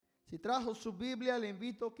Si trajo su Biblia, le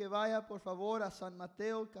invito que vaya por favor a San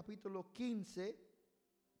Mateo capítulo 15.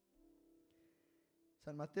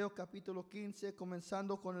 San Mateo capítulo 15,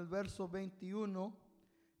 comenzando con el verso 21.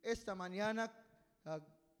 Esta mañana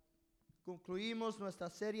concluimos nuestra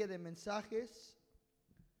serie de mensajes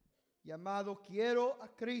llamado Quiero a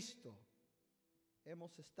Cristo.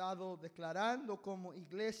 Hemos estado declarando como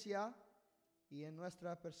iglesia y en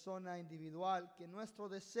nuestra persona individual que nuestro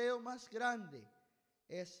deseo más grande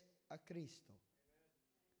es a Cristo.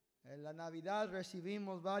 En la Navidad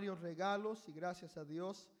recibimos varios regalos y gracias a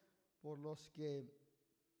Dios por los que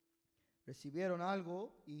recibieron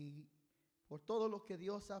algo y por todo lo que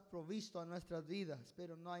Dios ha provisto a nuestras vidas.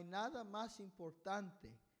 Pero no hay nada más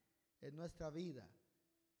importante en nuestra vida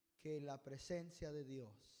que la presencia de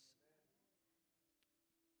Dios.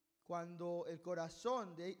 Cuando el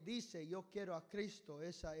corazón dice yo quiero a Cristo,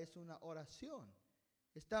 esa es una oración.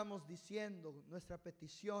 Estamos diciendo nuestra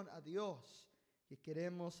petición a Dios, que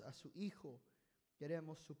queremos a su Hijo,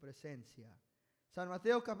 queremos su presencia. San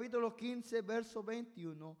Mateo capítulo 15, verso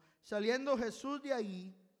 21. Saliendo Jesús de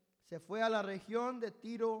ahí, se fue a la región de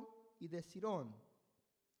Tiro y de Sidón.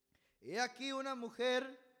 He aquí una mujer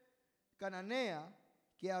cananea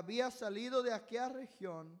que había salido de aquella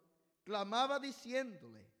región, clamaba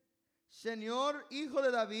diciéndole: Señor, Hijo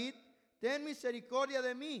de David, ten misericordia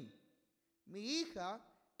de mí. Mi hija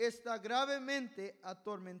está gravemente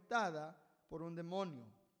atormentada por un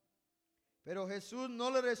demonio. Pero Jesús no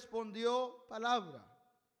le respondió palabra.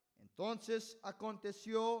 Entonces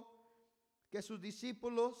aconteció que sus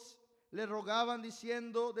discípulos le rogaban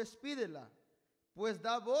diciendo: despídela, pues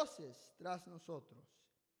da voces tras nosotros.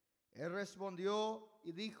 Él respondió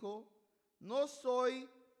y dijo: no soy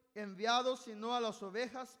enviado sino a las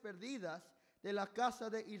ovejas perdidas de la casa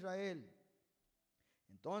de Israel.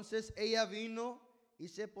 Entonces ella vino y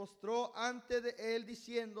se postró ante de él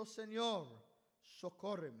diciendo: Señor,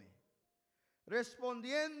 socórreme.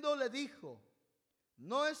 Respondiendo le dijo: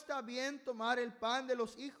 no está bien tomar el pan de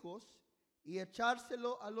los hijos y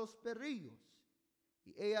echárselo a los perrillos.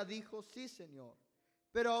 Y ella dijo: sí, Señor,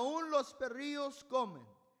 pero aún los perrillos comen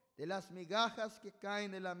de las migajas que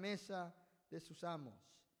caen de la mesa de sus amos.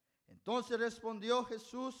 Entonces respondió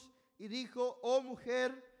Jesús y dijo: oh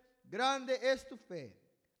mujer, grande es tu fe,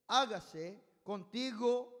 hágase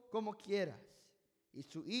contigo como quieras. Y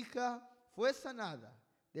su hija fue sanada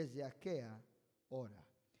desde aquella hora.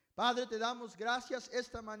 Padre, te damos gracias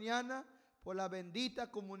esta mañana por la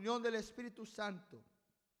bendita comunión del Espíritu Santo,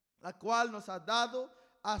 la cual nos ha dado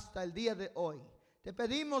hasta el día de hoy. Te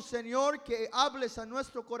pedimos, Señor, que hables a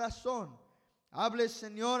nuestro corazón. Hables,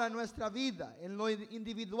 Señor, a nuestra vida, en lo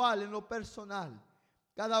individual, en lo personal.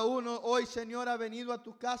 Cada uno hoy, Señor, ha venido a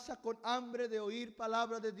tu casa con hambre de oír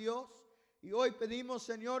palabra de Dios. Y hoy pedimos,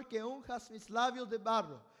 Señor, que unjas mis labios de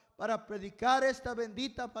barro para predicar esta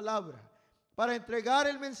bendita palabra, para entregar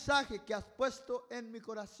el mensaje que has puesto en mi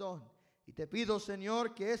corazón. Y te pido,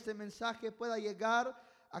 Señor, que este mensaje pueda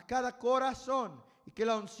llegar a cada corazón y que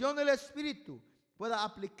la unción del Espíritu pueda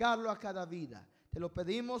aplicarlo a cada vida. Te lo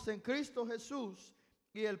pedimos en Cristo Jesús.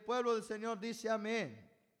 Y el pueblo del Señor dice amén.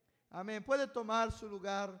 Amén. Puede tomar su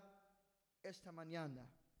lugar esta mañana.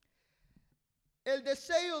 El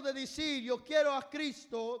deseo de decir yo quiero a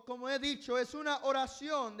Cristo, como he dicho, es una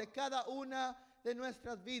oración de cada una de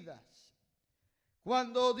nuestras vidas.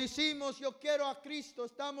 Cuando decimos yo quiero a Cristo,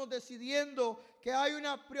 estamos decidiendo que hay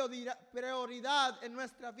una prioridad en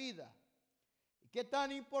nuestra vida. Y qué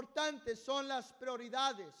tan importantes son las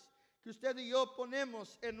prioridades que usted y yo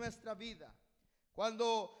ponemos en nuestra vida.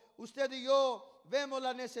 Cuando usted y yo vemos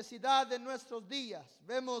la necesidad de nuestros días,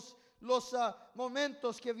 vemos los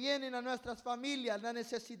momentos que vienen a nuestras familias, la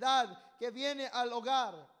necesidad que viene al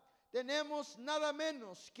hogar, tenemos nada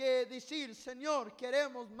menos que decir: Señor,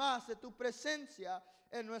 queremos más de tu presencia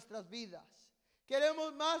en nuestras vidas.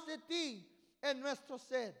 Queremos más de ti en nuestro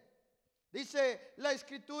ser. Dice la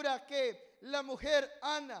Escritura que la mujer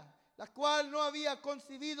Ana, la cual no había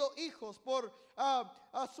concebido hijos por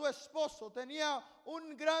a su esposo, tenía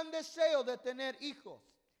un gran deseo de tener hijos.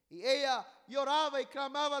 Y ella lloraba y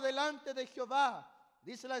clamaba delante de Jehová.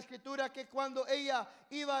 Dice la Escritura que cuando ella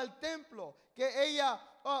iba al templo, que ella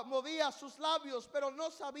movía sus labios, pero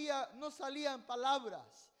no salían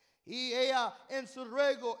palabras. Y ella en su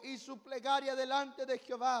ruego y su plegaria delante de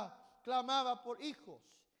Jehová clamaba por hijos.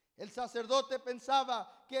 El sacerdote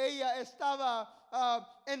pensaba que ella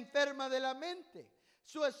estaba enferma de la mente.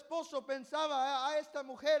 Su esposo pensaba: a esta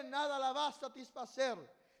mujer nada la va a satisfacer.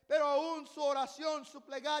 Pero aún su oración, su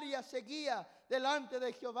plegaria seguía delante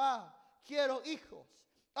de Jehová: quiero hijos.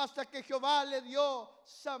 Hasta que Jehová le dio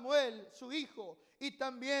Samuel, su hijo, y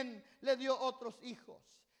también le dio otros hijos.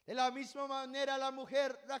 De la misma manera la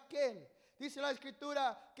mujer Raquel, dice la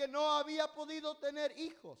escritura, que no había podido tener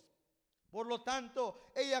hijos. Por lo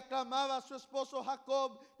tanto, ella clamaba a su esposo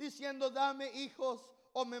Jacob, diciendo, dame hijos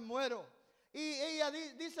o me muero. Y ella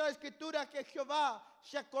dice la escritura que Jehová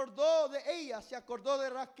se acordó de ella, se acordó de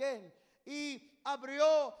Raquel, y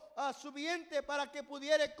abrió a su vientre para que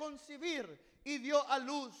pudiera concebir, y dio a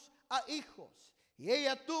luz a hijos. Y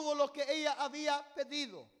ella tuvo lo que ella había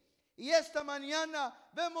pedido. Y esta mañana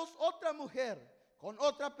vemos otra mujer con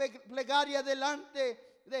otra plegaria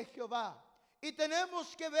delante de Jehová. Y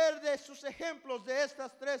tenemos que ver de sus ejemplos de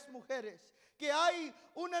estas tres mujeres que hay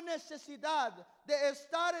una necesidad de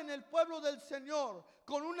estar en el pueblo del Señor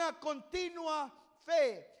con una continua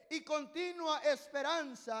fe y continua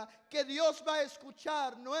esperanza que Dios va a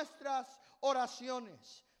escuchar nuestras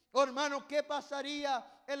oraciones. Oh, hermano, ¿qué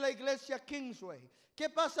pasaría en la iglesia Kingsway? ¿Qué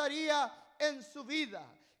pasaría en su vida?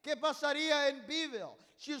 ¿Qué pasaría en Beeville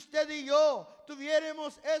si usted y yo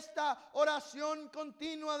tuviéramos esta oración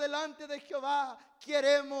continua delante de Jehová?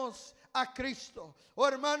 Queremos a Cristo. Oh,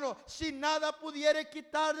 hermano, si nada pudiera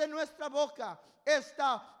quitar de nuestra boca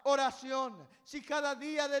esta oración, si cada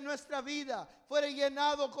día de nuestra vida fuera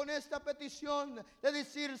llenado con esta petición de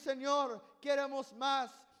decir, Señor, queremos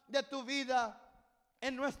más de tu vida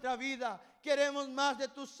en nuestra vida, queremos más de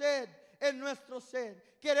tu sed en nuestro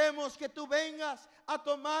ser, queremos que tú vengas a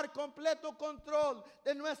tomar completo control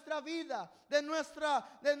de nuestra vida, de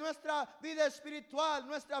nuestra vida espiritual,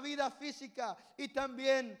 nuestra vida física y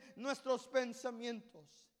también nuestros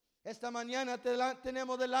pensamientos. Esta mañana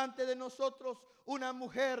tenemos delante de nosotros una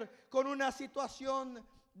mujer con una situación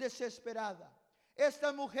desesperada.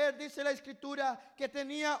 Esta mujer, dice la escritura, que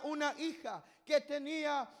tenía una hija que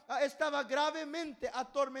estaba gravemente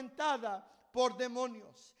atormentada por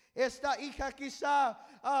demonios. Esta hija quizá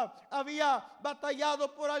había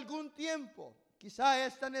batallado por algún tiempo. Quizá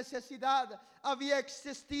esta necesidad había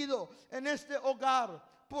existido en este hogar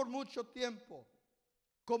por mucho tiempo.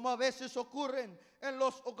 Como a veces ocurren en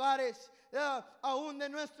los hogares aún de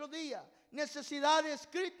nuestro día. Necesidades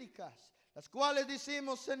críticas, las cuales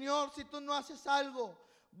decimos, Señor, si tú no haces algo,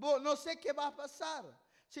 no sé qué va a pasar.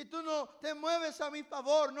 Si tú no te mueves a mi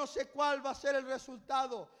favor, no sé cuál va a ser el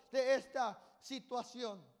resultado de esta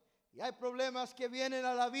situación. Y hay problemas que vienen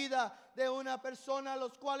a la vida de una persona,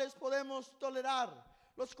 los cuales podemos tolerar,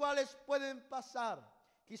 los cuales pueden pasar.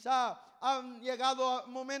 Quizá han llegado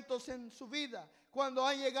momentos en su vida cuando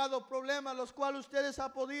han llegado problemas los cuales ustedes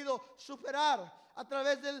han podido superar a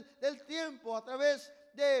través del tiempo, a través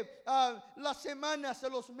de las semanas, de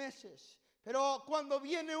los meses. Pero cuando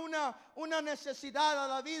viene una necesidad a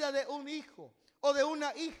la vida de un hijo o de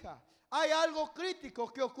una hija, hay algo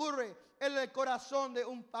crítico que ocurre en el corazón de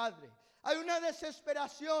un padre. Hay una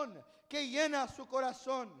desesperación que llena su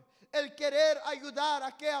corazón. El querer ayudar a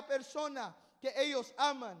aquella persona que ellos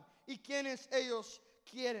aman y quienes ellos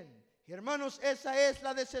quieren. Y hermanos, esa es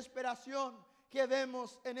la desesperación que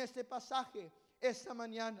vemos en este pasaje esta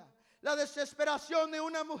mañana. La desesperación de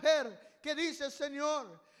una mujer que dice,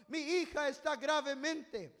 Señor, mi hija está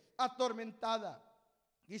gravemente atormentada.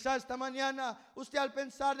 Quizá esta mañana usted al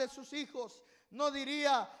pensar de sus hijos no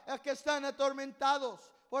diría que están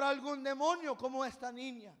atormentados por algún demonio como esta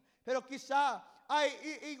niña. Pero quizá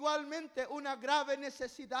hay igualmente una grave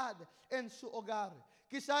necesidad en su hogar.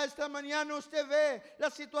 Quizá esta mañana usted ve la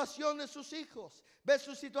situación de sus hijos, ve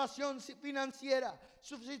su situación financiera,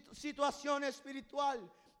 su situación espiritual,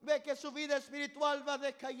 ve que su vida espiritual va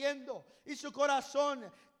decayendo y su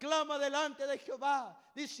corazón clama delante de Jehová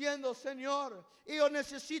diciendo, Señor, yo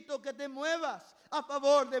necesito que te muevas a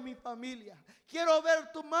favor de mi familia. Quiero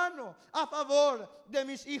ver tu mano a favor de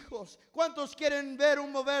mis hijos. ¿Cuántos quieren ver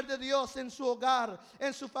un mover de Dios en su hogar,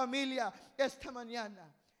 en su familia esta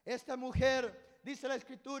mañana? Esta mujer, dice la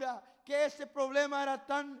escritura, que ese problema era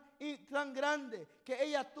tan grande que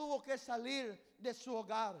ella tuvo que salir de su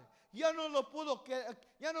hogar. Ya no lo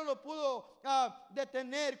pudo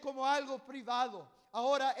detener como algo privado.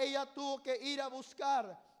 Ahora ella tuvo que ir a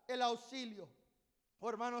buscar el auxilio. Oh,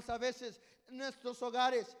 hermanos, a veces en nuestros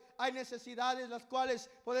hogares hay necesidades las cuales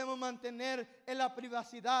podemos mantener en la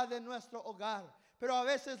privacidad de nuestro hogar. Pero a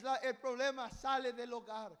veces el problema sale del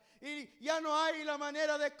hogar y ya no hay la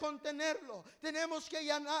manera de contenerlo. Tenemos que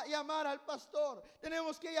llamar al pastor,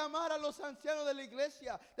 tenemos que llamar a los ancianos de la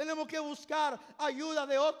iglesia, tenemos que buscar ayuda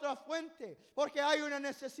de otra fuente porque hay una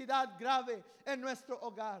necesidad grave en nuestro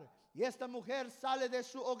hogar. Y esta mujer sale de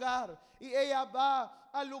su hogar y ella va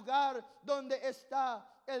al lugar donde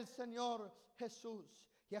está el Señor Jesús.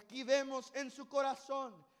 Y aquí vemos en su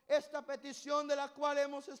corazón esta petición de la cual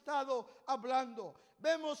hemos estado hablando.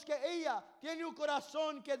 Vemos que ella tiene un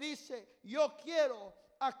corazón que dice, yo quiero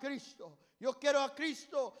a Cristo. Yo quiero a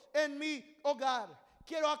Cristo en mi hogar.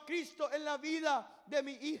 Quiero a Cristo en la vida de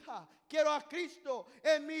mi hija. Quiero a Cristo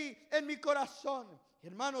en mi corazón.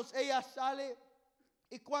 Hermanos, ella sale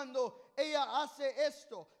y cuando ella hace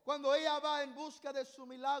esto, cuando ella va en busca de su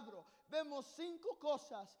milagro, vemos 5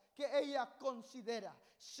 cosas que ella considera.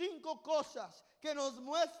 5 cosas que nos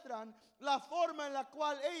muestran la forma en la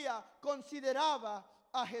cual ella consideraba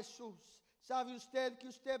a Jesús. ¿Sabe usted que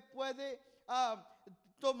usted puede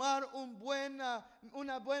tomar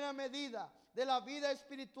una buena medida de la vida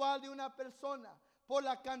espiritual de una persona por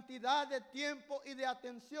la cantidad de tiempo y de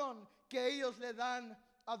atención que ellos le dan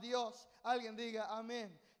a Dios? Alguien diga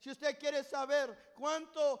amén. Si usted quiere saber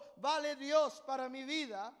cuánto vale Dios para mi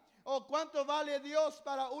vida o cuánto vale Dios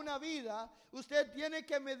para una vida, usted tiene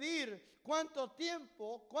que medir cuánto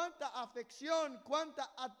tiempo, cuánta afección,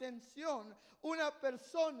 cuánta atención una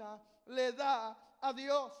persona le da a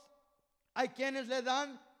Dios. Hay quienes le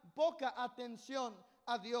dan poca atención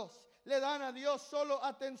a Dios. Le dan a Dios solo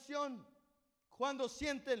atención cuando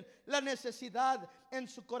sienten la necesidad en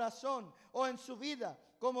su corazón o en su vida.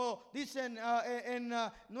 Como dicen en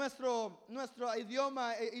nuestro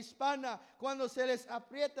idioma hispana, cuando se les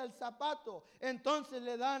aprieta el zapato, entonces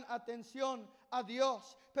le dan atención a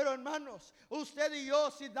Dios. Pero hermanos, usted y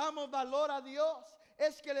yo, si damos valor a Dios,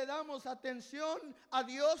 es que le damos atención a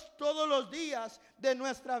Dios todos los días de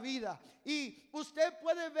nuestra vida. Y usted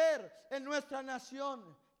puede ver en nuestra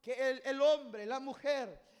nación que el hombre, la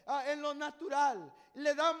mujer, en lo natural,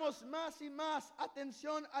 le damos más y más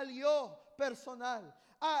atención al yo personal,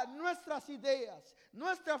 a nuestras ideas,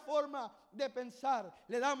 nuestra forma de pensar.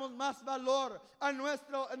 Le damos más valor a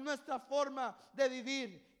nuestra forma de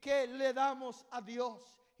vivir que le damos a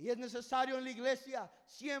Dios. Y es necesario en la iglesia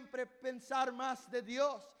siempre pensar más de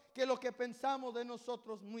Dios que lo que pensamos de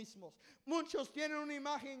nosotros mismos. Muchos tienen una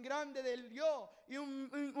imagen grande del yo y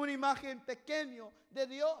una imagen pequeño de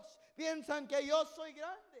Dios. Piensan que yo soy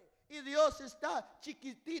grande y Dios está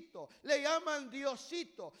chiquitito. Le llaman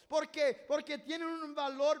Diosito porque tienen un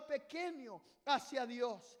valor pequeño hacia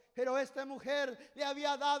Dios. Pero esta mujer le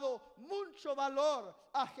había dado mucho valor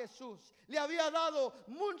a Jesús. Le había dado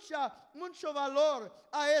mucho valor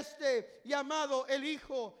a este llamado el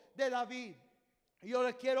Hijo de David. Yo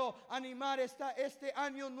le quiero animar este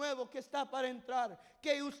año nuevo que está para entrar,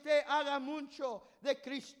 que usted haga mucho de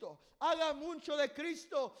Cristo. Haga mucho de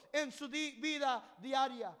Cristo en su vida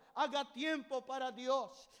diaria. Haga tiempo para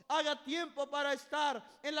Dios. Haga tiempo para estar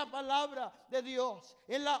en la palabra de Dios,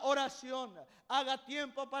 en la oración. Haga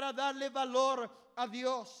tiempo para darle valor a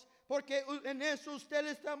Dios. Porque en eso usted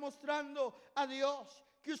le está mostrando a Dios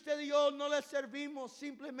que usted y yo no le servimos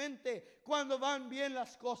simplemente cuando van bien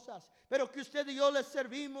las cosas, pero que usted y yo le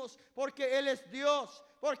servimos porque Él es Dios,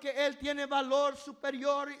 porque Él tiene valor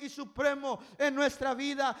superior y supremo en nuestra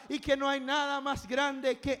vida y que no hay nada más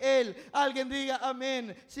grande que Él. Alguien diga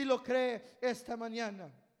amén si lo cree esta mañana.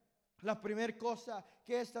 La primera cosa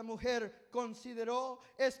que esta mujer consideró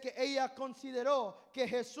es que ella consideró que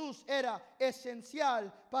Jesús era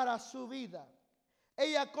esencial para su vida.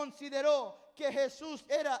 Ella consideró que Jesús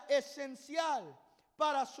era esencial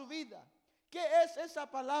para su vida. ¿Qué es esa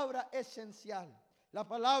palabra esencial? La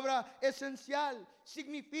palabra esencial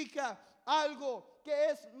significa algo que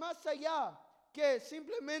es más allá que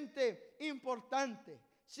simplemente importante,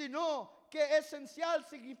 sino que esencial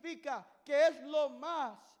significa que es lo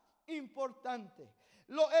más importante.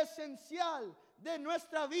 Lo esencial de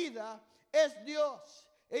nuestra vida es Dios.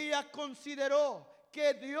 Ella consideró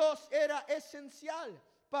que Dios era esencial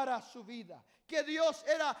para su vida, que Dios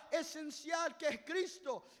era esencial, que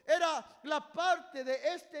Cristo era la parte de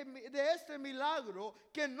este milagro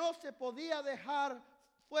que no se podía dejar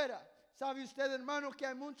fuera. ¿Sabe usted, hermano, que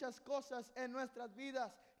hay muchas cosas en nuestras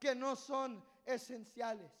vidas que no son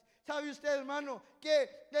esenciales? ¿Sabe usted, hermano,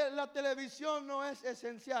 que la televisión no es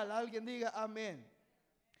esencial? Alguien diga amén.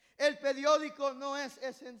 El periódico no es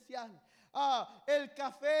esencial. El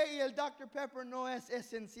café y el Dr. Pepper no es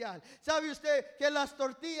esencial. ¿Sabe usted que las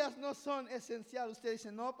tortillas no son esenciales? Usted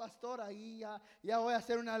dice, no, pastor, ahí ya voy a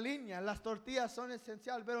hacer una línea. Las tortillas son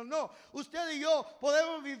esenciales, pero no. Usted y yo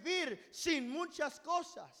podemos vivir sin muchas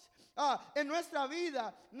cosas. En nuestra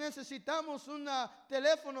vida necesitamos un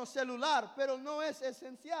teléfono celular, pero no es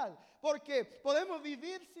esencial porque podemos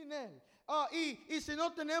vivir sin él. Y si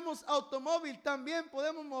no tenemos automóvil, también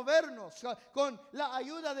podemos movernos con la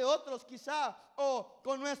ayuda de otros quizá, o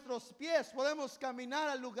con nuestros pies podemos caminar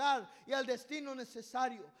al lugar y al destino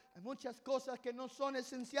necesario. Hay muchas cosas que no son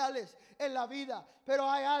esenciales en la vida, pero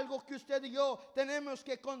hay algo que usted y yo tenemos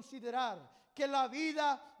que considerar, que la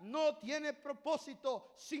vida no tiene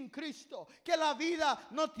propósito sin Cristo, que la vida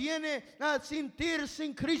no tiene sentir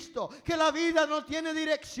sin Cristo, que la vida no tiene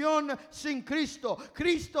dirección sin Cristo.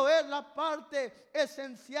 Cristo es la parte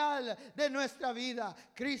esencial de nuestra vida.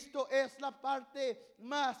 Cristo es la parte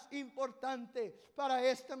más importante para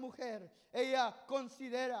esta mujer. Ella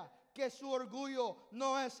considera que su orgullo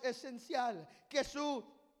no es esencial, que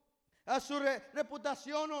a su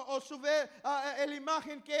reputación o la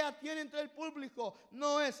imagen que ella tiene entre el público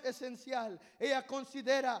no es esencial. Ella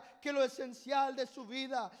considera que lo esencial de su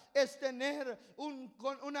vida es tener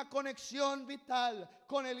una conexión vital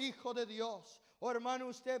con el Hijo de Dios. Oh, hermano,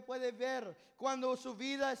 usted puede ver cuando su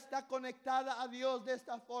vida está conectada a Dios de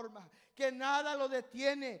esta forma, que nada lo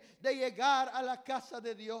detiene de llegar a la casa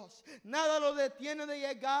de Dios. Nada lo detiene de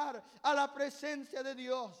llegar a la presencia de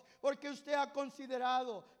Dios. Porque usted ha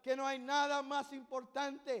considerado que no hay nada más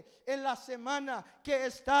importante en la semana que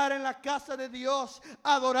estar en la casa de Dios,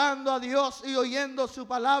 adorando a Dios y oyendo su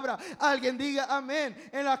palabra. Alguien diga amén,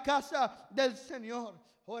 en la casa del Señor.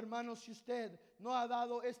 Oh, hermano, si usted no ha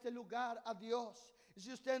dado este lugar a Dios,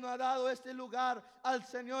 si usted no ha dado este lugar al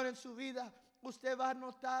Señor en su vida, usted va a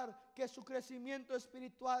notar que su crecimiento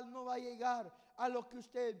espiritual no va a llegar a lo que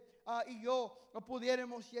usted y yo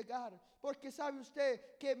pudiéramos llegar. Porque sabe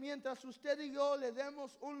usted que mientras usted y yo le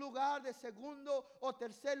demos un lugar de segundo o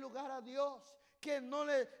tercer lugar a Dios, que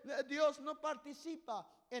Dios no participa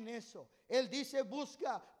en eso. Él dice: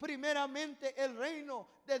 busca primeramente el reino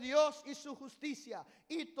de Dios y su justicia,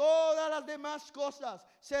 y todas las demás cosas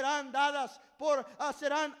serán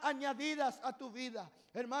serán añadidas a tu vida.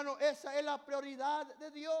 Hermano, esa es la prioridad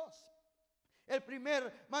de Dios. El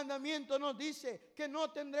primer mandamiento nos dice que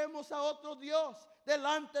no tendremos a otro Dios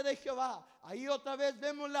delante de Jehová. Ahí otra vez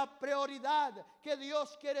vemos la prioridad que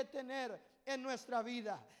Dios quiere tener en nuestra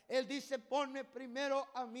vida. Él dice: ponme primero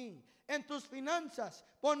a mí. En tus finanzas,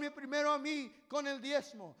 ponme primero a mí con el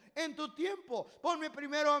diezmo. En tu tiempo, ponme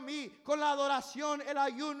primero a mí con la adoración, el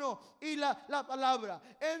ayuno y la palabra.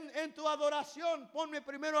 En tu adoración, ponme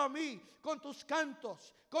primero a mí con tus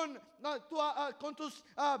cantos, con tus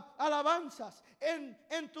alabanzas.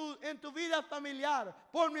 En tu vida familiar,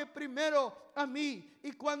 ponme primero a mí.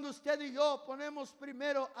 Y cuando usted y yo ponemos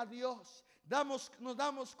primero a Dios, nos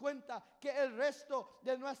damos cuenta que el resto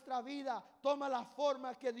de nuestra vida toma la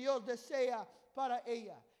forma que Dios desea para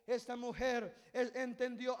ella. Esta mujer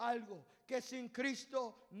entendió algo, que sin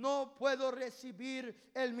Cristo no puedo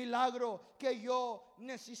recibir el milagro que yo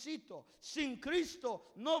necesito. Sin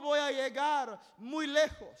Cristo no voy a llegar muy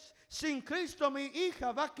lejos. Sin Cristo mi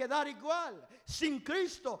hija va a quedar igual. Sin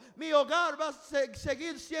Cristo mi hogar va a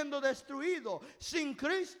seguir siendo destruido. Sin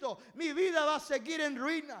Cristo mi vida va a seguir en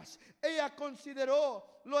ruinas. Ella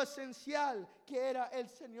consideró lo esencial que era el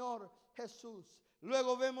Señor Jesús.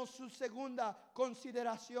 Luego vemos su segunda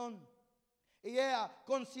consideración. Y ella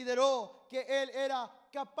consideró que Él era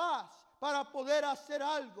capaz para poder hacer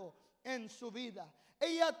algo en su vida.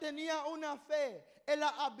 Ella tenía una fe en la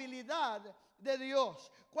habilidad de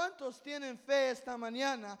Dios. ¿Cuántos tienen fe esta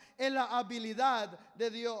mañana en la habilidad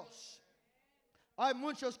de Dios? Hay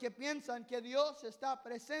muchos que piensan que Dios está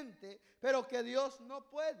presente, pero que Dios no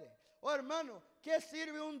puede. Oh, hermano, ¿qué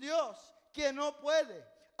sirve un Dios que no puede?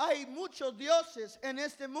 Hay muchos dioses en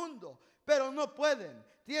este mundo, pero no pueden.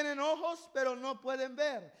 Tienen ojos, pero no pueden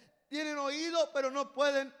ver. Tienen oído, pero no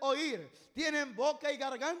pueden oír. Tienen boca y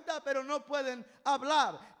garganta, pero no pueden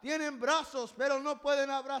hablar. Tienen brazos, pero no pueden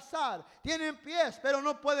abrazar. Tienen pies, pero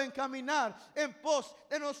no pueden caminar en pos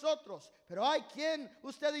de nosotros. Pero hay quien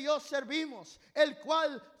usted y yo servimos, el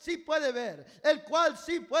cual sí puede ver, el cual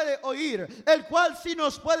sí puede oír, el cual sí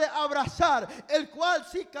nos puede abrazar, el cual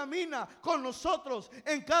sí camina con nosotros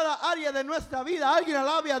en cada área de nuestra vida. Alguien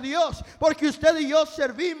alabe a Dios, porque usted y yo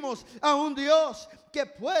servimos a un Dios que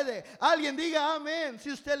puede. Alguien diga amén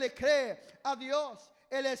si usted le cree a Dios.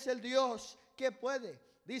 Él es el Dios que puede.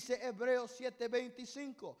 Dice Hebreos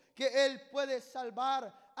 7:25 que Él puede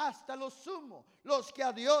salvar hasta lo sumo los que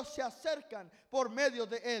a Dios se acercan por medio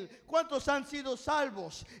de Él. ¿Cuántos han sido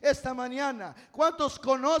salvos esta mañana? ¿Cuántos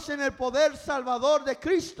conocen el poder salvador de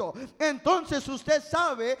Cristo? Entonces usted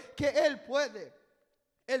sabe que Él puede.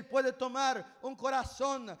 Él puede tomar un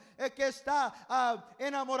corazón que está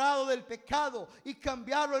enamorado del pecado y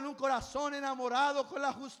cambiarlo en un corazón enamorado con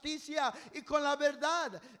la justicia y con la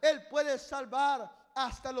verdad. Él puede salvar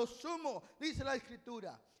hasta lo sumo, dice la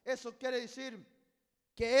Escritura. Eso quiere decir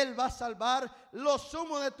que Él va a salvar lo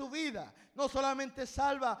sumo de tu vida. No solamente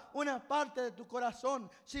salva una parte de tu corazón,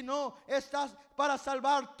 sino estás para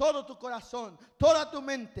salvar todo tu corazón, toda tu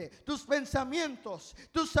mente, tus pensamientos,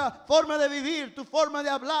 tu forma de vivir, tu forma de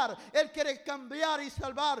hablar. Él quiere cambiar y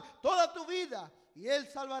salvar toda tu vida. Y Él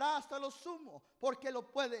salvará hasta lo sumo, porque lo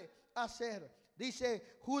puede hacer.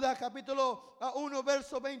 Dice Judas capítulo 1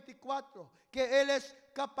 verso 24, que Él es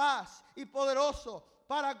capaz y poderoso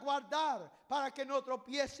para guardar, para que no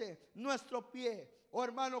tropiece nuestro pie. Oh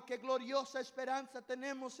hermano, qué gloriosa esperanza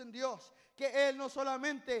tenemos en Dios, que Él no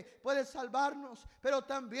solamente puede salvarnos, pero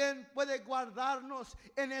también puede guardarnos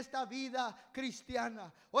en esta vida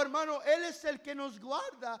cristiana. Oh hermano, Él es el que nos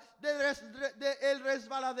guarda del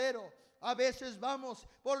resbaladero. A veces vamos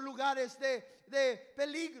por lugares de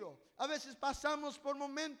peligro. A veces pasamos por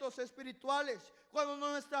momentos espirituales cuando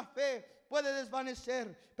nuestra fe puede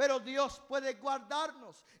desvanecer, pero Dios puede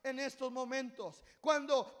guardarnos en estos momentos.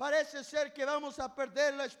 Cuando parece ser que vamos a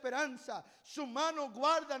perder la esperanza, su mano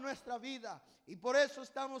guarda nuestra vida. Y por eso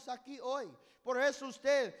estamos aquí hoy. Por eso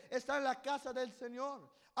usted está en la casa del Señor.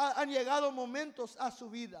 Han llegado momentos a su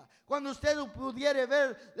vida cuando usted pudiera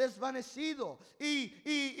ver desvanecido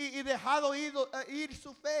y dejado ir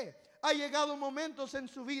su fe. Ha llegado momentos en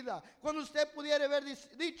su vida cuando usted pudiera haber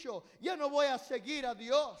dicho: ya no voy a seguir a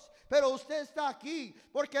Dios. Pero usted está aquí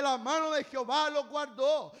porque la mano de Jehová lo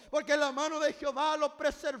guardó, porque la mano de Jehová lo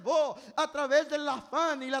preservó a través del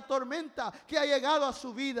afán y la tormenta que ha llegado a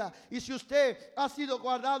su vida. Y si usted ha sido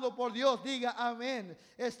guardado por Dios, diga amén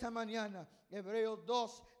esta mañana. Hebreos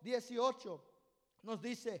 2:18 nos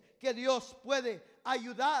dice que Dios puede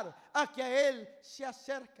ayudar a que a Él se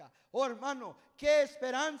acerca. Oh hermano, qué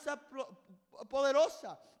esperanza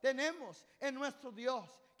poderosa tenemos en nuestro Dios,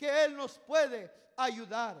 que Él nos puede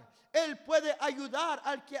ayudar. Él puede ayudar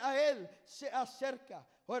al que a Él se acerca.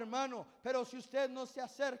 Oh hermano, pero si usted no se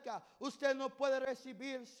acerca, usted no puede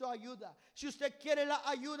recibir su ayuda. Si usted quiere la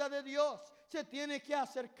ayuda de Dios, se tiene que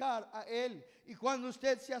acercar a Él. Y cuando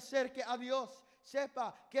usted se acerque a Dios,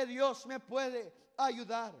 sepa que Dios me puede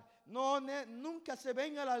ayudar. Nunca se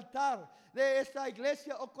venga al altar de esta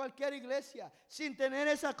iglesia o cualquier iglesia sin tener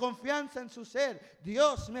esa confianza en su ser.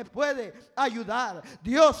 Dios me puede ayudar,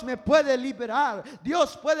 Dios me puede liberar,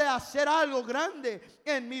 Dios puede hacer algo grande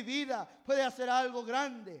en mi vida, puede hacer algo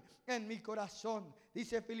grande en mi corazón.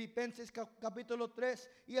 Dice Filipenses capítulo 3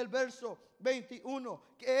 y el verso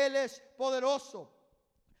 21, que Él es poderoso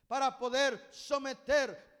para poder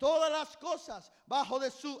someter todas las cosas bajo de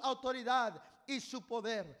su autoridad y su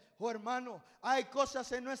poder. Oh hermano, hay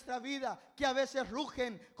cosas en nuestra vida que a veces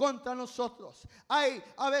rugen contra nosotros. Hay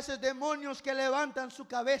a veces demonios que levantan su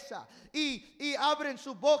cabeza y abren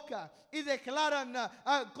su boca y declaran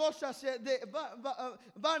cosas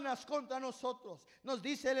vanas contra nosotros. Nos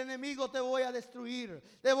dice el enemigo: te voy a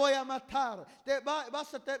destruir, te voy a matar,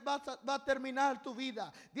 va a terminar tu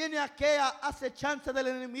vida. Viene aquella acechanza del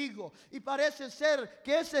enemigo y parece ser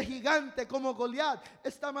que ese gigante como Goliat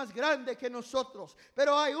está más grande que nosotros.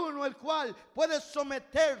 Pero hay uno el cual puede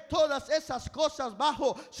someter todas esas cosas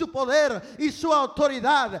bajo su poder y su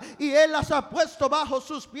autoridad, y Él las ha puesto bajo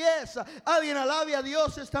sus pies. Alguien alabe a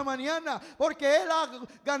Dios esta mañana, porque Él ha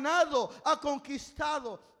ganado, ha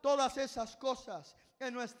conquistado todas esas cosas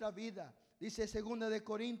en nuestra vida. Dice 2 de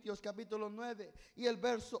Corintios capítulo 9 y el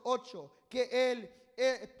verso 8, que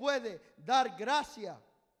Él puede dar gracia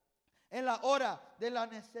en la hora de la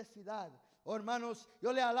necesidad. Oh hermanos,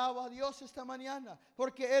 yo le alabo a Dios esta mañana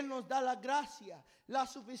porque Él nos da la gracia, la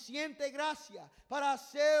suficiente gracia para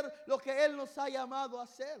hacer lo que Él nos ha llamado a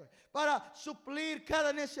hacer, para suplir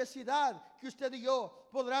cada necesidad que usted y yo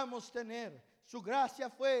podamos tener. Su gracia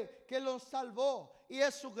fue que nos salvó y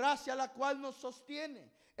es su gracia la cual nos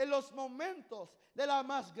sostiene en los momentos de la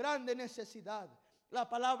más grande necesidad. La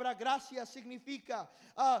palabra gracia significa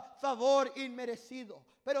favor inmerecido,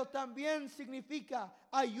 pero también significa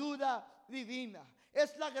ayuda divina.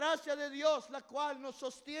 Es la gracia de Dios la cual nos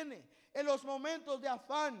sostiene en los momentos de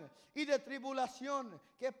afán y de tribulación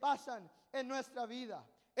que pasan en nuestra vida.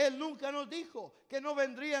 Él nunca nos dijo que no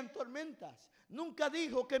vendrían tormentas. Nunca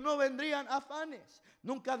dijo que no vendrían afanes.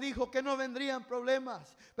 Nunca dijo que no vendrían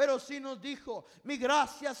problemas. Pero sí nos dijo: mi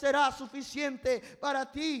gracia será suficiente para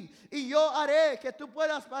ti, y yo haré que tú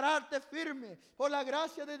puedas pararte firme por la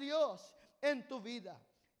gracia de Dios en tu vida.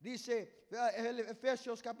 Dice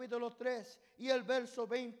Efesios capítulo 3 y el verso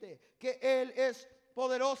 20, que Él es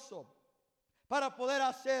poderoso para poder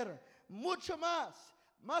hacer mucho más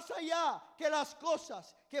allá que las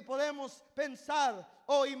cosas que podemos pensar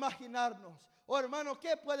o imaginarnos. Oh hermano,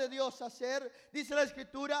 ¿qué puede Dios hacer? Dice la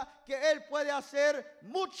Escritura que Él puede hacer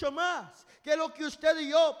mucho más que lo que usted y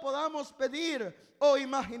yo podamos pedir o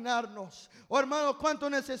imaginarnos. Oh hermano, ¿cuánto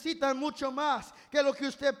necesitan? Mucho más que lo que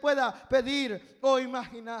usted pueda pedir o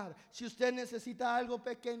imaginar. Si usted necesita algo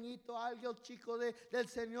pequeñito, algo chico del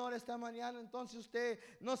Señor esta mañana, entonces usted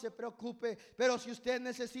no se preocupe. Pero si usted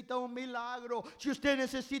necesita un milagro, si usted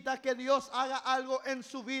necesita que Dios haga algo en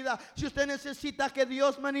su vida, si usted necesita que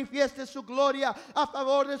Dios manifieste su gloria a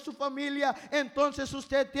favor de su familia, entonces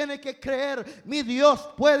usted tiene que creer: mi Dios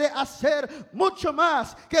puede hacer mucho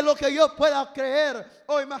más que lo que yo pueda creer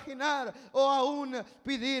o imaginar o aún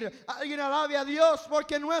pedir. Alguien alabe a Dios,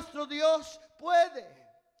 porque nuestro Dios puede.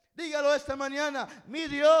 Dígalo esta mañana: mi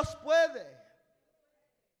Dios puede.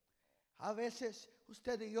 A veces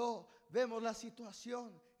usted y yo vemos la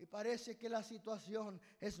situación y parece que la situación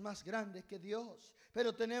es más grande que Dios,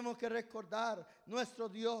 pero tenemos que recordar: nuestro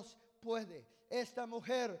Dios puede. Esta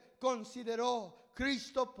mujer consideró: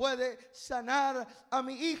 Cristo puede sanar a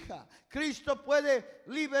mi hija, Cristo puede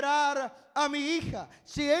liberar a mi hija.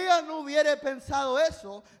 Si ella no hubiera pensado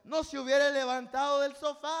eso, no se hubiera levantado del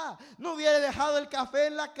sofá, no hubiera dejado el café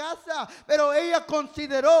en la casa. Pero ella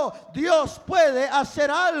consideró: Dios puede hacer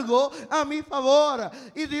algo a mi favor,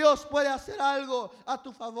 y Dios puede hacer algo a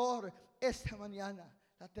tu favor esta mañana.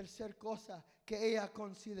 La tercera cosa que ella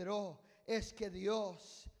consideró es que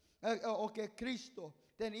Dios o que Cristo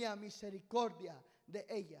tenía misericordia de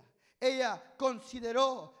ella. Ella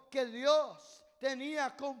consideró que Dios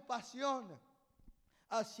tenía compasión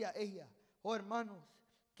hacia ella. Oh hermanos,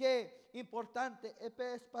 qué importante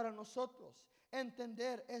es para nosotros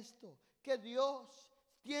entender esto: que Dios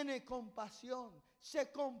tiene compasión,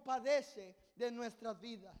 se compadece de nuestras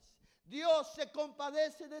vidas. Dios se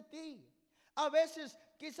compadece de ti. A veces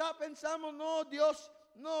quizá pensamos: no, Dios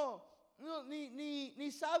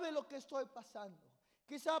ni sabe lo que estoy pasando.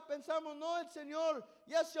 Quizá pensamos: no, el Señor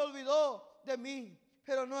ya se olvidó de mí.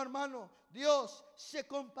 Pero no, hermano, Dios se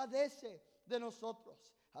compadece de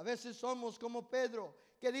nosotros. A veces somos como Pedro,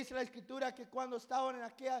 que dice la Escritura que cuando estaban en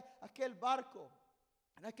aquel barco,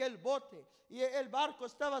 en aquel bote, y el barco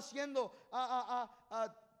estaba siendo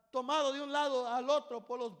tomado de un lado al otro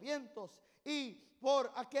por los vientos y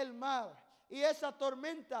por aquel mar. Y esa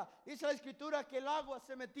tormenta, dice la Escritura que el agua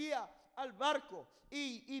se metía al barco,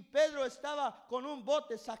 y Pedro estaba con un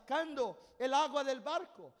bote sacando el agua del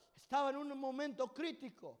barco. Estaba en un momento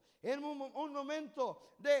crítico, en un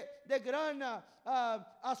momento de gran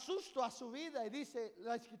asusto a su vida. Y dice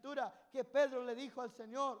la Escritura que Pedro le dijo al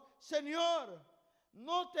Señor: Señor,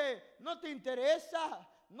 ¿no te interesa?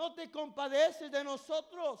 ¿No te compadeces de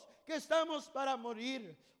nosotros que estamos para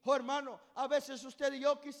morir? Oh hermano, a veces usted y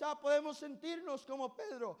yo quizá podemos sentirnos como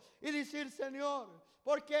Pedro y decir: Señor,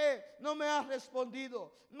 ¿por qué no me has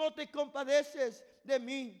respondido? ¿No te compadeces de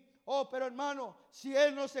mí? Oh, pero hermano, si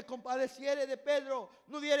Él no se compadeciera de Pedro,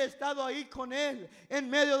 no hubiera estado ahí con él en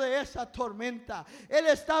medio de esa tormenta. Él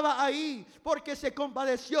estaba ahí porque se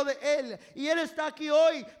compadeció de él, y Él está aquí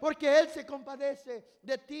hoy porque Él se compadece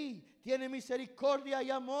de ti. Tiene misericordia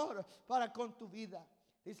y amor para con tu vida.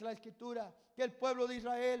 Dice la Escritura que el pueblo de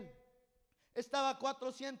Israel estaba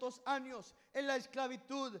 400 años en la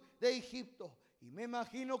esclavitud de Egipto. Y me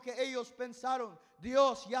imagino que ellos pensaron: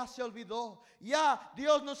 Dios ya se olvidó, ya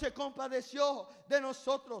Dios no se compadeció de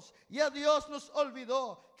nosotros, ya Dios nos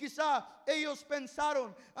olvidó. Quizá ellos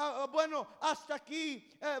pensaron: bueno, hasta aquí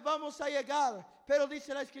vamos a llegar. Pero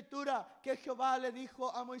dice la Escritura que Jehová le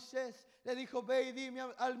dijo a Moisés, le dijo: ve y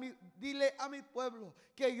dile a mi pueblo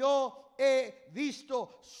que yo he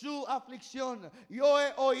visto su aflicción, yo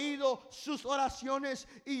he oído sus oraciones,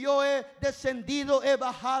 y yo he descendido, he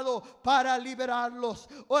bajado para liberarlos.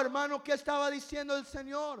 Oh hermano, ¿qué estaba diciendo el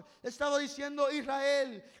Señor? Estaba diciendo: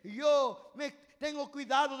 Israel, yo tengo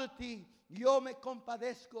cuidado de ti, yo me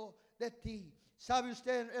compadezco de ti. ¿Sabe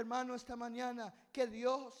usted, hermano, esta mañana que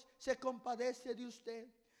Dios se compadece de usted?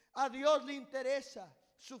 A Dios le interesa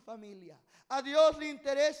su familia, a Dios le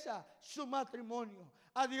interesa su matrimonio,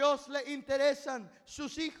 a Dios le interesan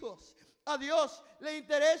sus hijos, a Dios le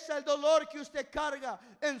interesa el dolor que usted carga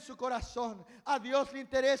en su corazón, a Dios le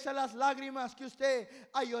interesan las lágrimas que usted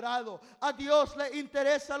ha llorado, a Dios le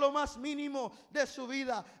interesa lo más mínimo de su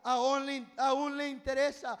vida, aún le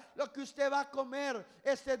interesa lo que usted va a comer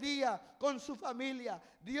este día con su familia.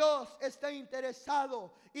 Dios está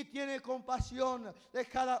interesado y tiene compasión de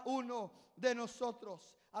cada uno de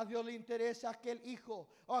nosotros. A Dios le interesa aquel hijo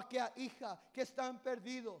o aquella hija que están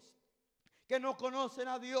perdidos, que no conocen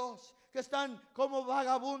a Dios, que están como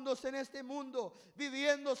vagabundos en este mundo,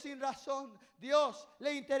 viviendo sin razón. Dios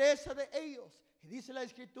le interesa de ellos. Y dice la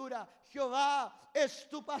Escritura, Jehová es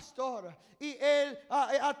tu pastor y Él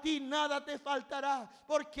a ti nada te faltará.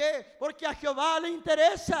 ¿Por qué? Porque a Jehová le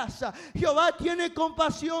interesas. Jehová tiene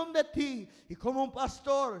compasión de ti. Y como un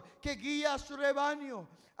pastor que guía a su rebaño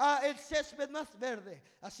a el césped más verde,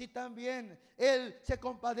 así también Él se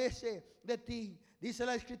compadece de ti. Dice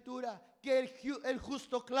la Escritura que el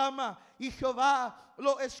justo clama y Jehová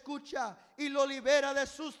lo escucha y lo libera de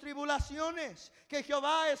sus tribulaciones. Que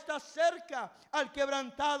Jehová está cerca al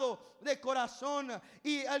quebrantado de corazón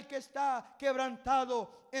y al que está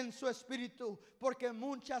quebrantado en su espíritu. Porque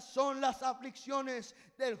muchas son las aflicciones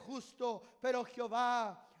del justo, pero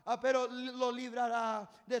Jehová pero lo librará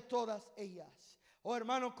de todas ellas. Oh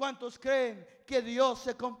hermano, ¿cuántos creen que Dios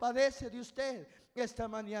se compadece de usted esta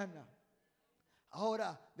mañana?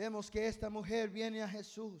 Ahora vemos que esta mujer viene a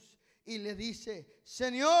Jesús y le dice,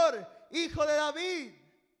 Señor, hijo de David,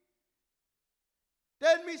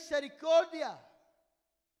 ten misericordia.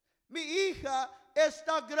 Mi hija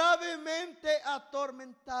está gravemente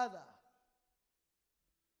atormentada.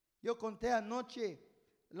 Yo conté anoche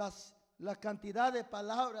la cantidad de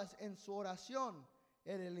palabras en su oración.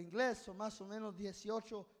 En el inglés son más o menos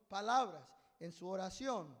 18 palabras en su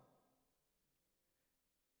oración.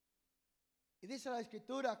 Y dice la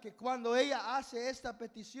Escritura que cuando ella hace esta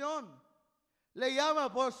petición, le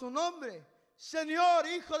llama por su nombre, Señor,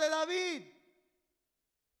 hijo de David.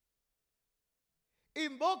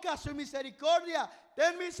 Invoca su misericordia,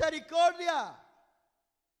 ten misericordia.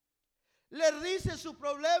 Le dice su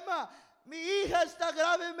problema, mi hija está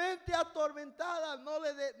gravemente atormentada,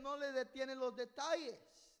 no le detiene los detalles.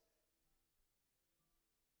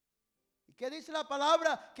 ¿Qué dice la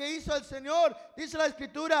palabra que hizo el Señor? Dice la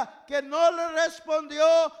Escritura que no le respondió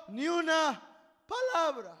ni una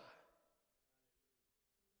palabra.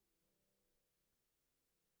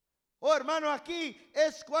 Oh hermano, aquí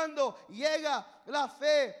es cuando llega la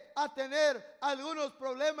fe a tener algunos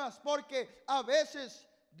problemas, porque a veces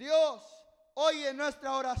Dios oye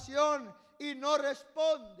nuestra oración y no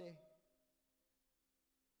responde.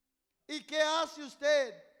 ¿Y qué hace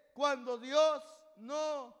usted cuando Dios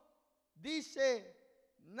no dice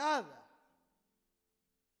nada?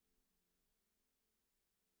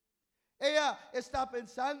 Ella está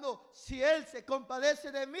pensando, si Él se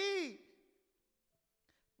compadece de mí,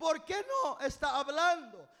 ¿por qué no está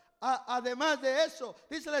hablando? Además de eso,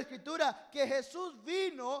 dice la Escritura que Jesús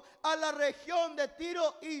vino a la región de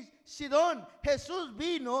Tiro y Sidón. Jesús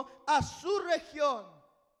vino a su región,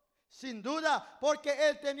 sin duda, porque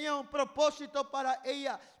Él tenía un propósito para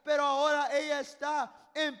ella. Pero ahora ella está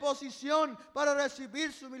en posición para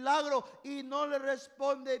recibir su milagro y no le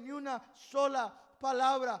responde ni una sola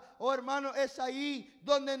palabra. Oh hermano, es ahí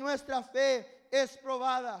donde nuestra fe es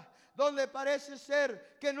probada, donde parece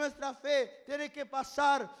ser que nuestra fe tiene que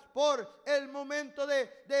pasar por el momento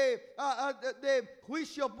de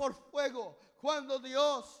juicio por fuego, cuando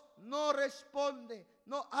Dios no responde,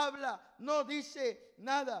 no habla, no dice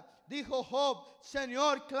nada. Dijo Job,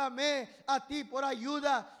 Señor, clamé a ti por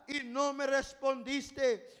ayuda y no me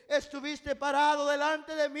respondiste. Estuviste parado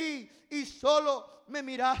delante de mí y solo me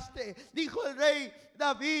miraste. Dijo el rey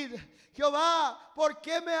David, Jehová, ¿por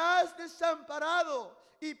qué me has desamparado?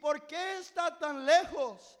 ¿Y por qué está tan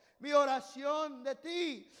lejos mi oración de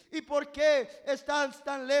ti? ¿Y por qué estás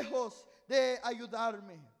tan lejos de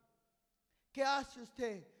ayudarme? ¿Qué hace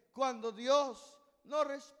usted cuando Dios no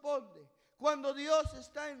responde? Cuando Dios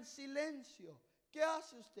está en silencio, ¿qué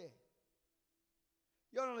hace usted?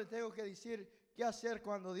 Yo no le tengo que decir qué hacer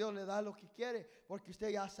cuando Dios le da lo que quiere, porque usted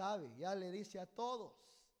ya sabe, ya le dice a todos.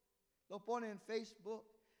 Lo pone en Facebook,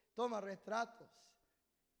 toma retratos,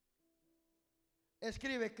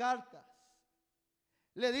 escribe cartas,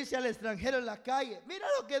 le dice al extranjero en la calle, mira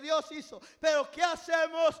lo que Dios hizo. Pero ¿qué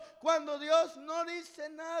hacemos cuando Dios no dice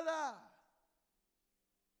nada?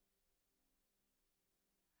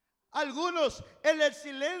 Algunos en el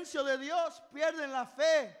silencio de Dios pierden la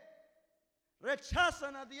fe.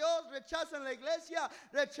 Rechazan a Dios, rechazan la iglesia,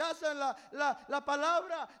 rechazan la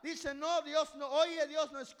palabra. Dicen, no, Dios no oye, Dios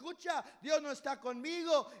no escucha, Dios no está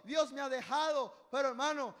conmigo, Dios me ha dejado. Pero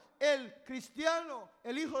hermano, el cristiano,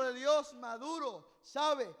 el hijo de Dios maduro,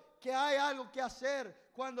 sabe que hay algo que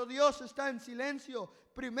hacer cuando Dios está en silencio.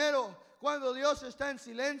 Primero, cuando Dios está en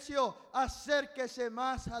silencio, acérquese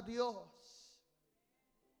más a Dios.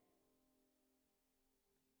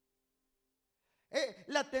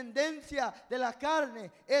 La tendencia de la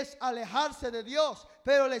carne es alejarse de Dios,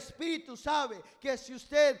 pero el Espíritu sabe que si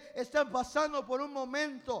usted está pasando por un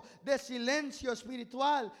momento de silencio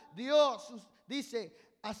espiritual, Dios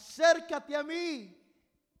dice, acércate a mí.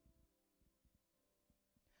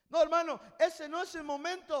 No, hermano, ese no es el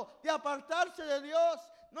momento de apartarse de Dios.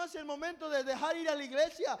 No es el momento de dejar ir a la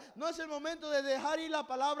iglesia. No es el momento de dejar ir la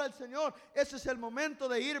palabra del Señor. Ese es el momento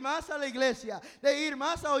de ir más a la iglesia, de ir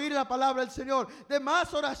más a oír la palabra del Señor, de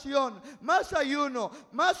más oración, más ayuno,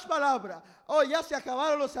 más palabra. Oh, ya se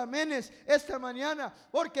acabaron los amenes esta mañana,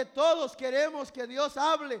 porque todos queremos que Dios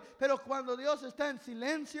hable, pero cuando Dios está en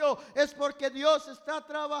silencio es porque Dios está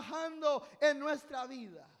trabajando en nuestra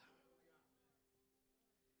vida.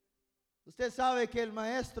 Usted sabe que el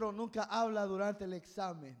maestro nunca habla durante el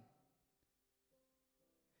examen.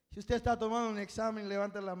 Si usted está tomando un examen,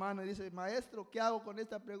 levanta la mano y dice: maestro, ¿qué hago con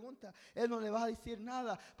esta pregunta? Él no le va a decir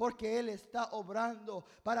nada, porque Él está obrando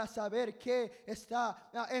para saber qué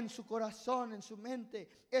está en su corazón, en su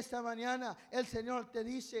mente. Esta mañana el Señor te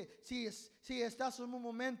dice: si estás en un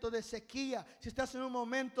momento de sequía, si estás en un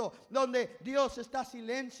momento donde Dios está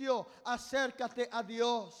silencio, acércate a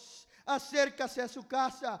Dios. Acércase a su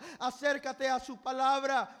casa, acércate a su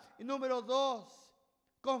palabra. Y número 2,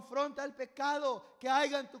 confronta el pecado que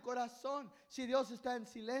haya en tu corazón. Si Dios está en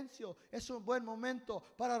silencio, es un buen momento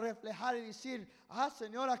para reflejar y decir: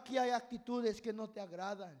 Señor, aquí hay actitudes que no te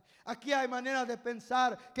agradan. Aquí hay maneras de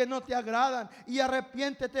pensar que no te agradan. Y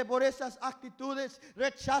arrepiéntete por esas actitudes,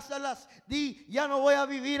 recházalas. Di: ya no voy a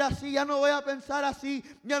vivir así, ya no voy a pensar así,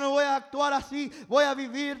 ya no voy a actuar así. Voy a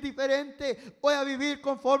vivir diferente, voy a vivir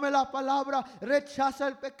conforme a la palabra. Rechaza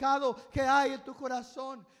el pecado que hay en tu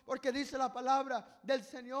corazón. Porque dice la palabra del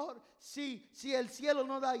Señor: si el cielo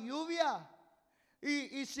no da lluvia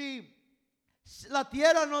y si la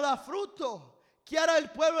tierra no da fruto, ¿qué hará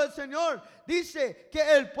el pueblo del Señor? Dice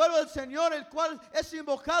que el pueblo del Señor, el cual es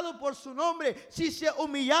invocado por su nombre, si se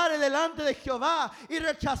humillare delante de Jehová y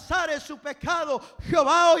rechazare su pecado,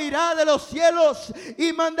 Jehová oirá de los cielos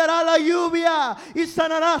y mandará la lluvia y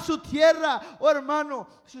sanará su tierra. Oh, hermano,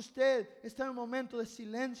 si usted está en un momento de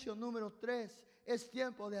silencio, número 3, es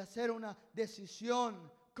tiempo de hacer una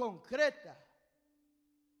decisión concreta.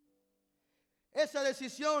 Esa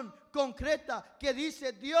decisión concreta que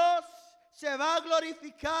dice: Dios se va a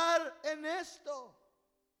glorificar en esto.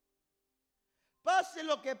 Pase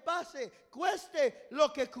lo que pase, cueste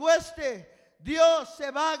lo que cueste, Dios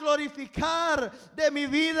se va a glorificar de mi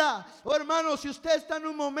vida. Oh, hermano, si usted está en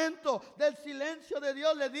un momento del silencio de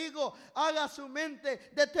Dios, le digo: haga su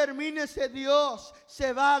mente, determínese. Dios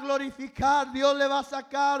se va a glorificar, Dios le va a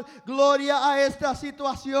sacar gloria a esta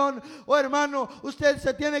situación. Oh, hermano, usted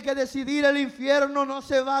se tiene que decidir. El infierno no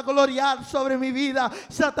se va a gloriar sobre mi vida,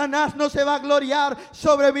 Satanás no se va a gloriar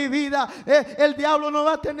sobre mi vida, el diablo no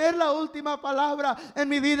va a tener la última palabra en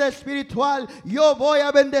mi vida espiritual. Yo voy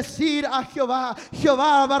a bendecir a Jehová.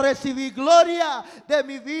 Jehová va a recibir gloria de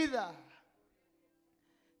mi vida.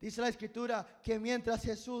 Dice la escritura que mientras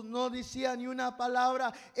Jesús no decía ni una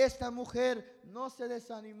palabra, esta mujer no se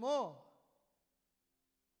desanimó.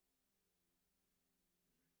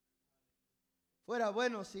 Fuera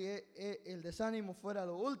bueno si el desánimo fuera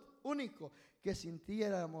lo único que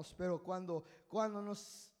sintiéramos, pero cuando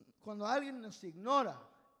alguien nos ignora,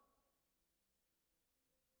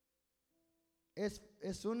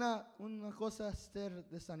 es una cosa ser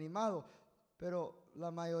desanimado, pero la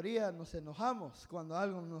mayoría nos enojamos cuando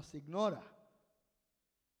algo nos ignora.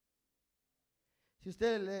 Si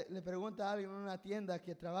usted le pregunta a alguien en una tienda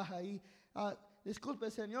que trabaja ahí: disculpe,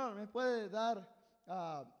 señor, ¿me puede dar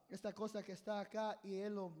esta cosa que está acá? Y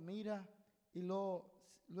él lo mira y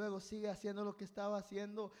luego sigue haciendo lo que estaba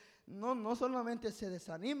haciendo. No solamente se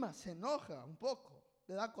desanima, se enoja un poco,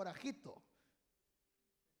 le da corajito.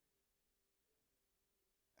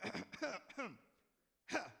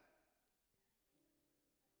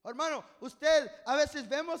 Hermano, a veces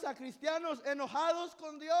vemos a cristianos enojados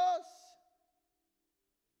con Dios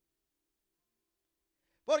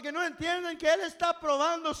porque no entienden que Él está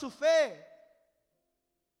probando su fe.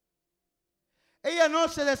 Ella no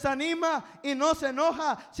se desanima y no se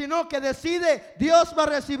enoja, sino que decide: Dios va a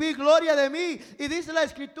recibir gloria de mí. Y dice la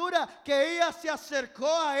escritura que ella se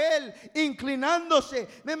acercó a Él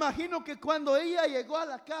inclinándose. Me imagino que cuando ella llegó a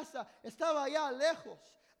la casa estaba allá lejos,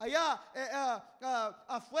 allá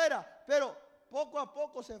afuera, pero poco a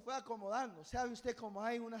poco se fue acomodando. ¿Sabe usted cómo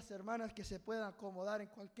hay unas hermanas que se pueden acomodar en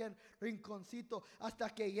cualquier rinconcito hasta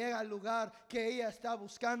que llega al lugar que ella está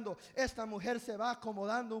buscando? Esta mujer se va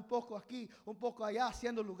acomodando un poco aquí, un poco allá,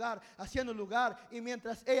 haciendo lugar. Y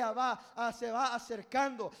mientras ella se va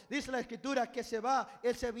acercando, dice la escritura que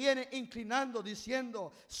él se viene inclinando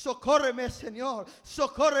diciendo: socórreme, Señor,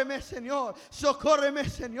 socórreme, Señor, socórreme,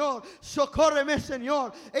 Señor, socórreme,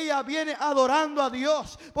 Señor. Ella viene adorando a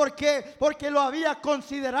Dios porque lo lo había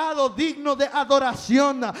considerado digno de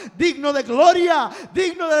adoración, digno de gloria,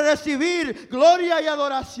 digno de recibir gloria y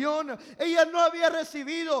adoración. Ella no había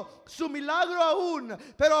recibido su milagro aún,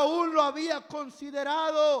 pero aún lo había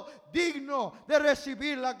considerado digno de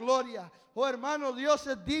recibir la gloria. Oh hermano, Dios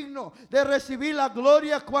es digno de recibir la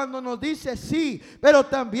gloria cuando nos dice sí, pero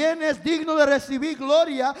también es digno de recibir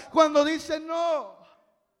gloria cuando dice no.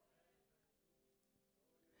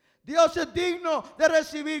 Dios es digno de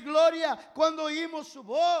recibir gloria cuando oímos su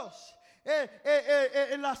voz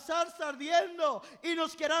en la zarza ardiendo y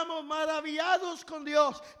nos quedamos maravillados con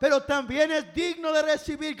Dios. Pero también es digno de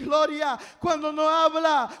recibir gloria cuando no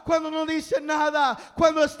habla, cuando no dice nada,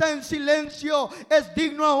 cuando está en silencio. Es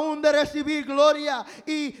digno aún de recibir gloria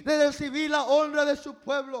y de recibir la honra de su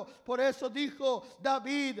pueblo. Por eso dijo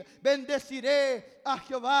David: bendeciré a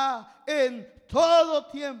Jehová en todo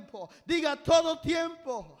tiempo. Diga: todo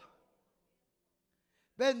tiempo.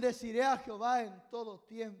 Bendeciré a Jehová en todo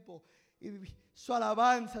tiempo, y su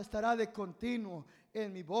alabanza estará de continuo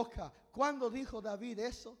en mi boca. ¿Cuándo dijo David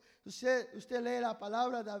eso? Usted lee la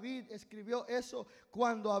palabra. David escribió eso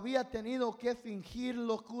cuando había tenido que fingir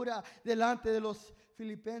locura delante de los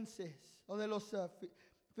filipenses o de los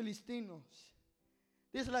filistinos.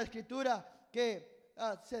 Dice la escritura que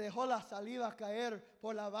se dejó la saliva caer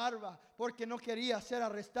por la barba porque no quería ser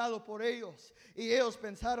arrestado por ellos. Y ellos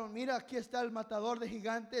pensaron: mira, aquí está el matador de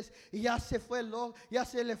gigantes, y ya se fue loco, ya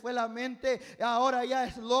se le fue la mente, ahora ya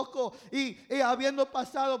es loco. Y habiendo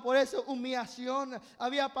pasado por esa humillación,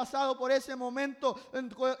 había pasado por ese momento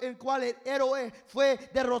en el cual el héroe fue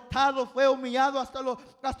derrotado, fue humillado hasta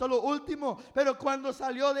lo último. Pero cuando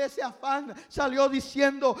salió de ese afán, salió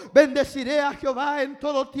diciendo: bendeciré a Jehová en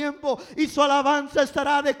todo tiempo, y su alabanza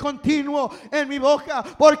estará de continuo en mi boca.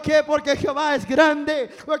 ¿Por qué? Porque Jehová es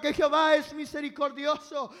grande, porque Jehová es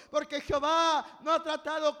misericordioso, porque Jehová no ha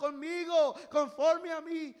tratado conmigo conforme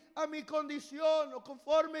a mi condición o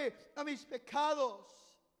conforme a mis pecados.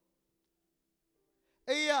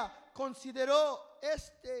 Ella consideró: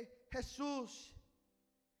 este Jesús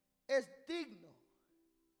es digno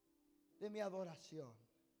de mi adoración.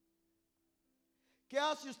 ¿Qué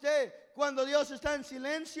hace usted cuando Dios está en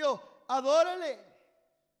silencio? Adórele.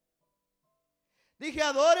 Dije: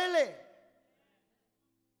 adórele.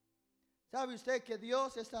 ¿Sabe usted que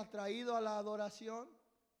Dios está atraído a la adoración?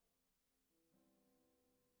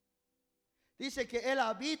 Dice que Él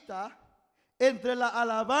habita entre la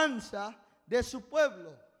alabanza de su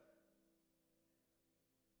pueblo.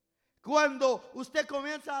 Cuando usted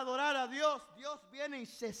comienza a adorar a Dios, Dios viene y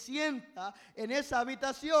se sienta en esa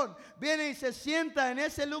habitación, viene y se sienta en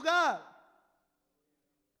ese lugar.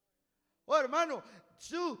 Oh hermano,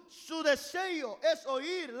 su deseo es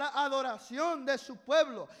oír la adoración de su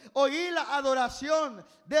pueblo, oír la adoración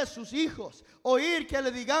de sus hijos, oír que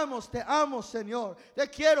le digamos: te amo, Señor, te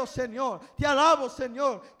quiero, Señor, te alabo,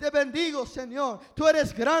 Señor, te bendigo, Señor, tú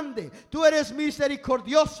eres grande, tú eres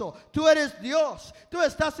misericordioso, tú eres Dios, tú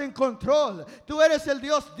estás en control, tú eres el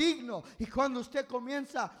Dios digno. Y cuando usted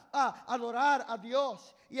comienza a adorar a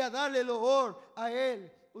Dios y a darle el honor a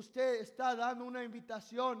Él, usted está dando una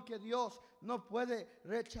invitación que Dios no puede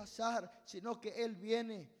rechazar, sino que Él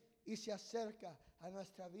viene y se acerca a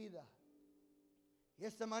nuestra vida. Y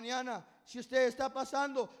esta mañana, si usted está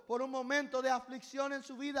pasando por un momento de aflicción en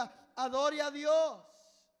su vida, adore a Dios.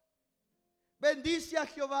 Bendice a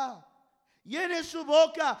Jehová. Llene su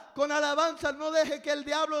boca con alabanza. No deje que el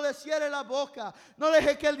diablo le cierre la boca. No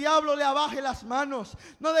deje que el diablo le abaje las manos.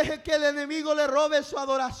 No deje que el enemigo le robe su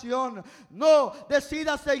adoración. No,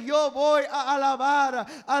 decídase: yo voy a alabar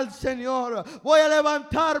al Señor. Voy a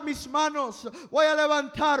levantar mis manos. Voy a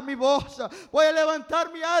levantar mi voz. Voy a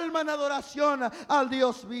levantar mi alma en adoración al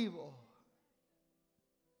Dios vivo.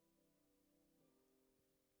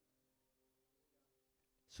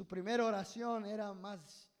 Su primera oración era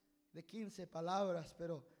más de 15 palabras,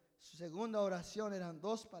 pero su segunda oración eran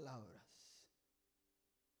 2 palabras.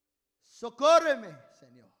 Socórreme,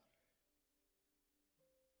 Señor.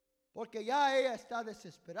 Porque ya ella está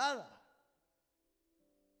desesperada.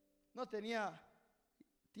 No tenía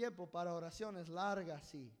tiempo para oraciones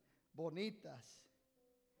largas y bonitas,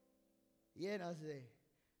 llenas de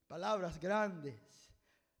palabras grandes.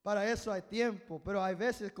 Para eso hay tiempo, pero hay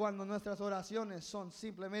veces cuando nuestras oraciones son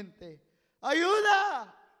simplemente: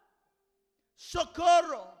 ayuda,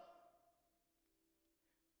 socorro.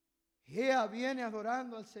 Y ella viene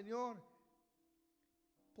adorando al Señor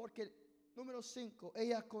porque, número 5,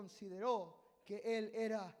 ella consideró que Él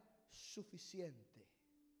era suficiente.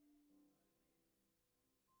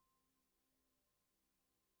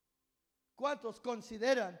 ¿Cuántos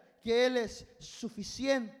consideran que Él es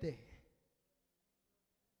suficiente?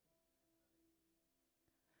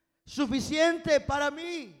 suficiente para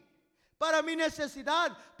mí, para mi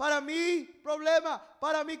necesidad, para mi problema,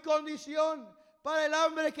 para mi condición, para el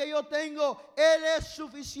hambre que yo tengo. Él es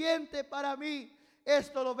suficiente para mí.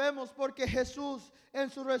 Esto lo vemos porque Jesús en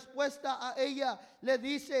su respuesta a ella le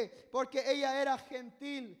dice, porque ella era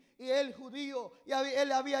gentil y él judío, y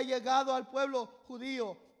él había llegado al pueblo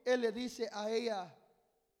judío. Él le dice a ella,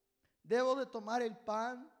 ¿debo de tomar el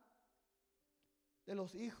pan de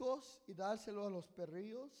los hijos y dárselo a los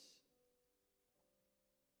perrillos?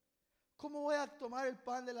 ¿Cómo voy a tomar el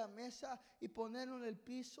pan de la mesa y ponerlo en el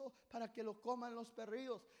piso para que lo coman los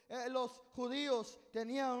perrillos? Los judíos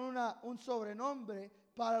tenían un sobrenombre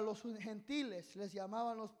para los gentiles, les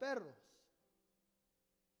llamaban los perros.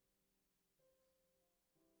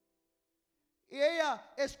 Y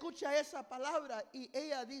ella escucha esa palabra y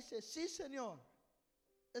ella dice, sí, Señor,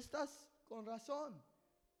 estás con razón.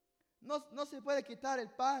 No se puede quitar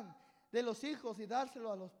el pan de los hijos y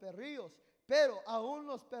dárselo a los perrillos. Pero aún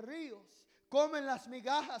los perrillos comen las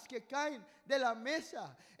migajas que caen de la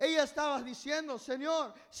mesa. Ella estaba diciendo,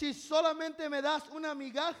 Señor, si solamente me das una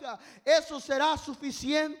migaja, eso será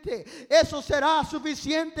suficiente. Eso será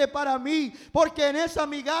suficiente para mí. Porque en esa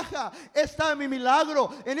migaja está mi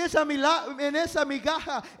milagro. En esa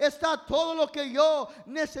migaja está todo lo que yo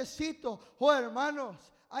necesito. Oh, hermanos,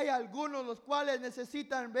 hay algunos los cuales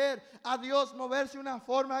necesitan ver a Dios moverse de una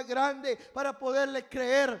forma grande para poderle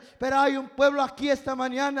creer. Pero hay un pueblo aquí esta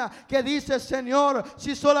mañana que dice, Señor,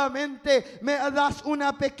 si solamente me das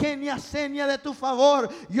una pequeña seña de tu favor,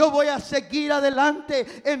 yo voy a seguir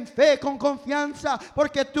adelante en fe, con confianza,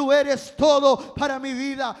 porque tú eres todo para mi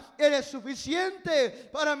vida. Eres suficiente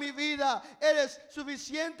para mi vida. Eres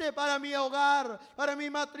suficiente para mi hogar, para mi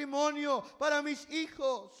matrimonio, para mis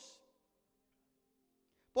hijos.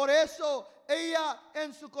 Por eso ella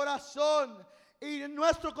en su corazón y en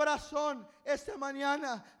nuestro corazón esta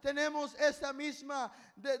mañana tenemos esta misma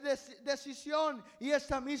decisión y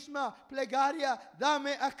esta misma plegaria.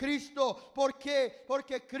 Dame a Cristo. ¿Por qué?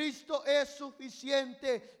 Porque Cristo es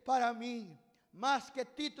suficiente para mí. Más que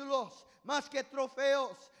títulos, más que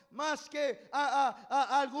trofeos, más que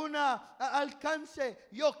alguna alcance,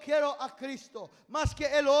 yo quiero a Cristo. Más que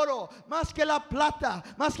el oro, más que la plata,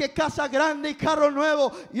 más que casa grande y carro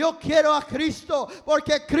nuevo, yo quiero a Cristo,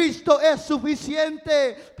 porque Cristo es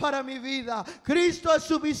suficiente para mi vida. Cristo es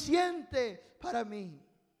suficiente para mí.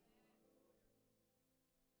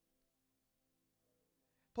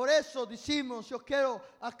 Por eso decimos, yo quiero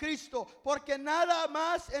a Cristo, porque nada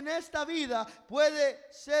más en esta vida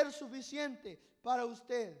puede ser suficiente para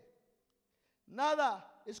usted.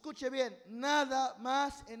 Nada, escuche bien, nada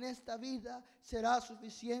más en esta vida será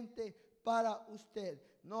suficiente para usted.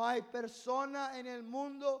 No hay persona en el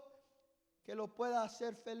mundo que lo pueda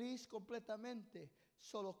hacer feliz completamente,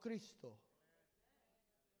 solo Cristo.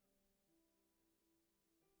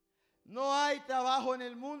 No hay trabajo en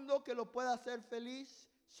el mundo que lo pueda hacer feliz,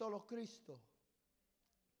 solo Cristo.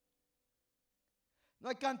 No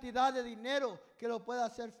hay cantidad de dinero que lo pueda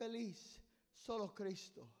hacer feliz, solo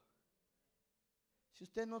Cristo. Si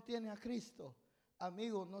usted no tiene a Cristo,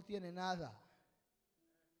 amigo, no tiene nada.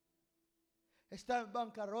 Está en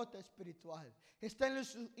bancarrota espiritual. Está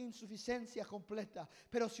en insuficiencia completa.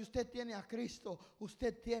 Pero si usted tiene a Cristo,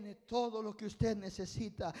 usted tiene todo lo que usted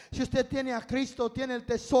necesita. Si usted tiene a Cristo, tiene el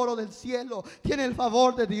tesoro del cielo, tiene el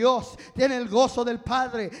favor de Dios, tiene el gozo del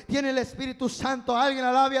Padre, tiene el Espíritu Santo. Alguien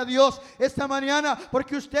alabe a Dios esta mañana,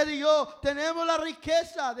 porque usted y yo tenemos la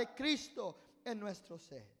riqueza de Cristo en nuestro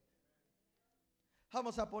ser.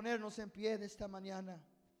 Vamos a ponernos en pie de esta mañana.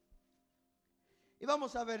 Y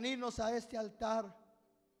vamos a venirnos a este altar.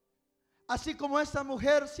 Así como esta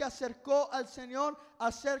mujer se acercó al Señor,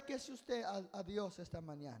 acérquese usted a Dios esta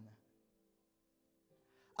mañana.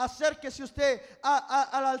 Acérquese usted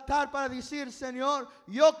al altar para decir, Señor,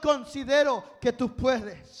 yo considero que tú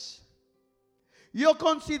puedes. Yo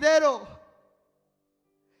considero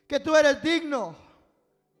que tú eres digno.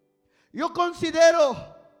 Yo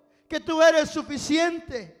considero que tú eres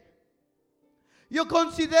suficiente. Yo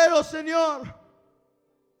considero, Señor,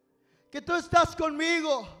 que tú estás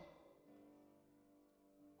conmigo.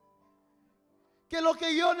 Que lo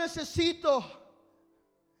que yo necesito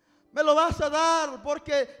me lo vas a dar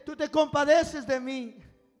porque tú te compadeces de mí.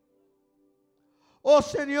 Oh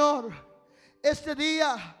Señor, este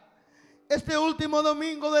día, este último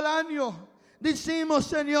domingo del año, decimos,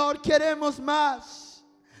 Señor, queremos más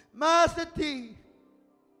de ti.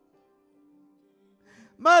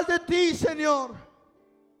 Más de ti, Señor.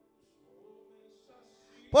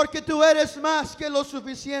 Porque tú eres más que lo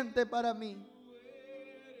suficiente para mí.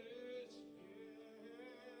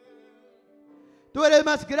 Tú eres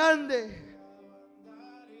más grande.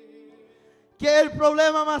 que es el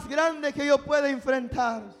problema más grande que yo pueda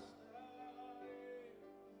enfrentar.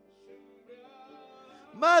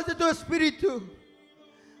 Más de tu espíritu,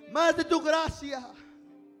 más de tu gracia,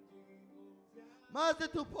 más de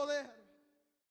tu poder.